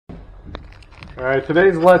Alright,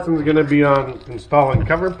 today's lesson is going to be on installing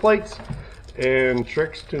cover plates and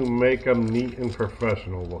tricks to make them neat and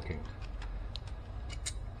professional looking.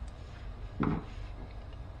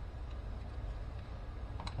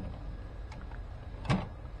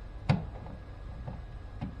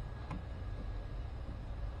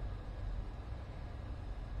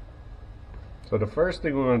 So the first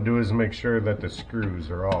thing we're going to do is make sure that the screws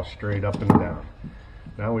are all straight up and down.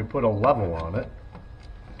 Now we put a level on it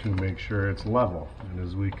to make sure it's level, and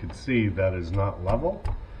as we can see, that is not level.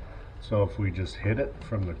 So if we just hit it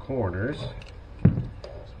from the corners,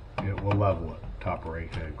 it will level it. Top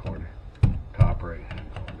right hand corner, top right hand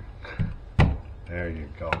corner. There you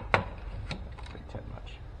go.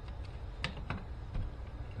 Much.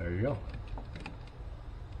 There you go.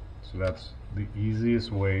 So that's the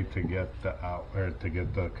easiest way to get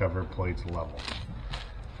the cover plates level.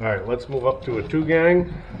 All right, let's move up to a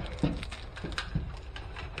 2-gang.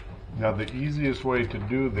 Now the easiest way to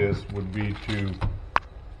do this would be to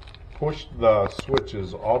push the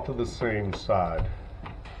switches all to the same side.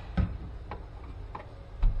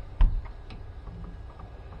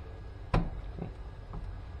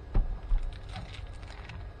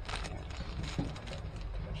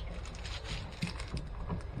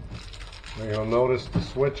 Now you'll notice the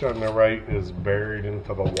switch on the right is buried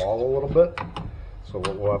into the wall a little bit. So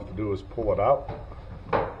what we'll have to do is pull it out,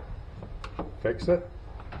 fix it.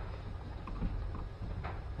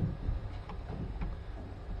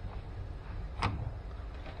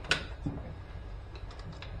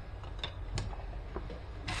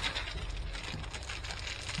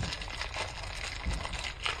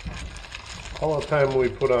 All the time we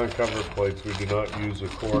put on cover plates, we do not use a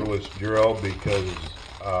cordless drill because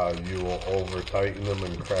you will over tighten them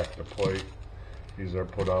and crack the plate. These are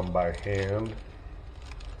put on by hand.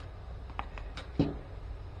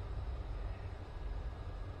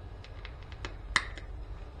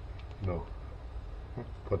 No,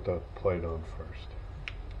 put the plate on first.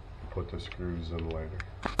 Put the screws in later.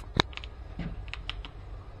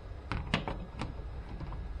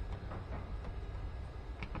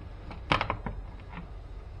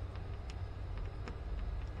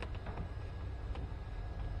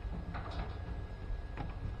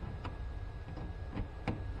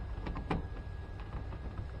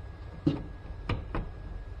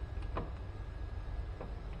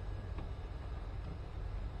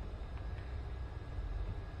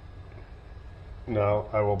 Now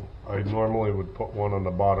I normally would put one on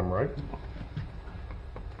the bottom right.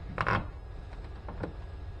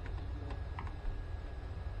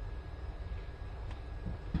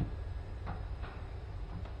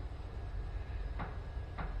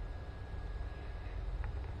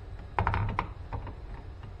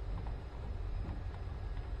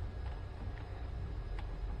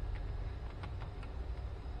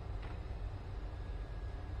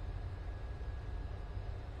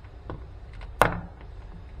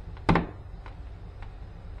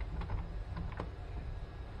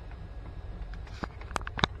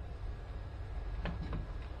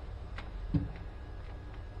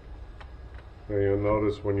 Now you'll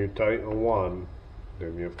notice when you tighten one,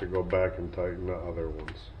 then you have to go back and tighten the other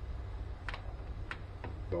ones.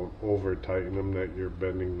 Don't over tighten them that you're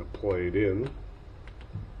bending the plate in.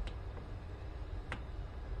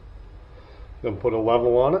 Then put a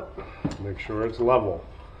level on it, make sure it's level.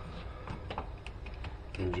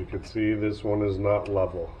 As you can see, this one is not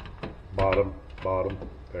level. Bottom, bottom,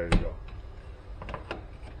 there you go.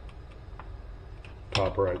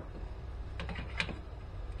 Top right.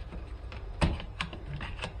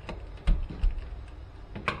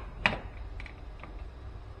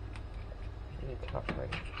 Top right.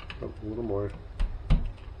 Oh, a little more.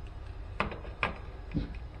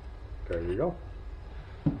 There you go.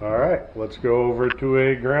 All right, let's go over to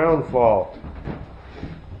a ground fault.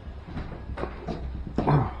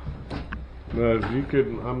 Now, if you could,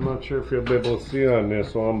 I'm not sure if you'll be able to see on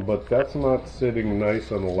this one, but that's not sitting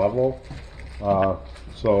nice and level.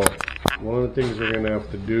 So one of the things we're going to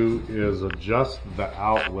have to do is adjust the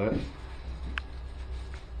outlet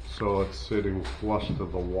so it's sitting flush to the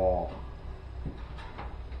wall.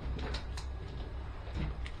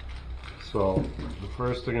 So the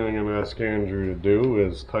first thing I'm going to ask Andrew to do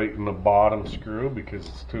is tighten the bottom screw because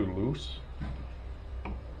it's too loose.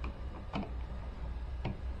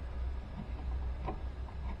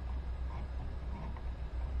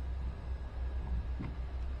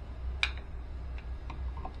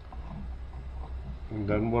 And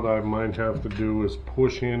then what I might have to do is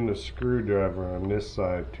push in the screwdriver on this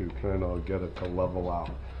side to kind of get it to level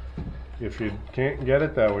out. If you can't get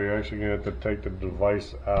it that way, you're actually going to have to take the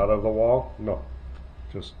device out of the wall. No,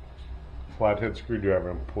 just flathead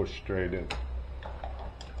screwdriver and push straight in.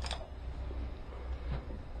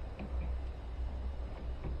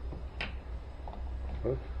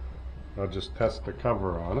 I'll just test the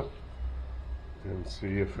cover on it and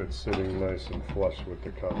see if it's sitting nice and flush with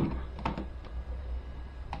the cover.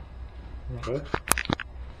 Okay,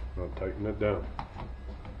 I'll tighten it down.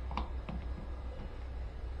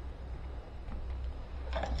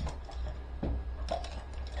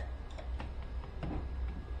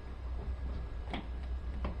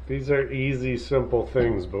 These are easy, simple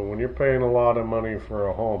things, but when you're paying a lot of money for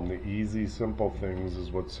a home, the easy, simple things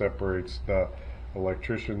is what separates the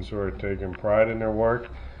electricians who are taking pride in their work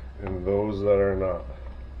and those that are not.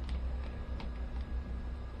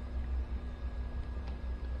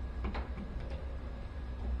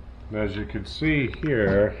 And as you can see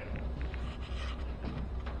here,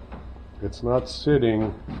 it's not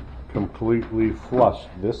sitting completely flush.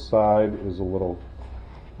 This side is a little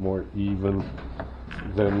more even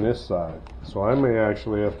than this side. So I may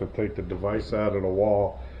actually have to take the device out of the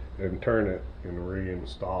wall and turn it and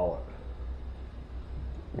reinstall it.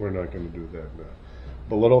 We're not going to do that now.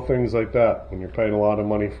 But little things like that, when you're paying a lot of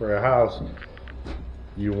money for a house,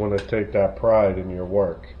 you want to take that pride in your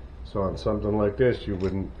work. So on something like this, you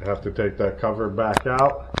wouldn't have to take that cover back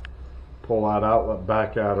out, pull that outlet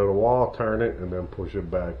back out of the wall, turn it, and then push it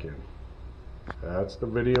back in. That's the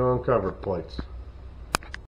video on cover plates.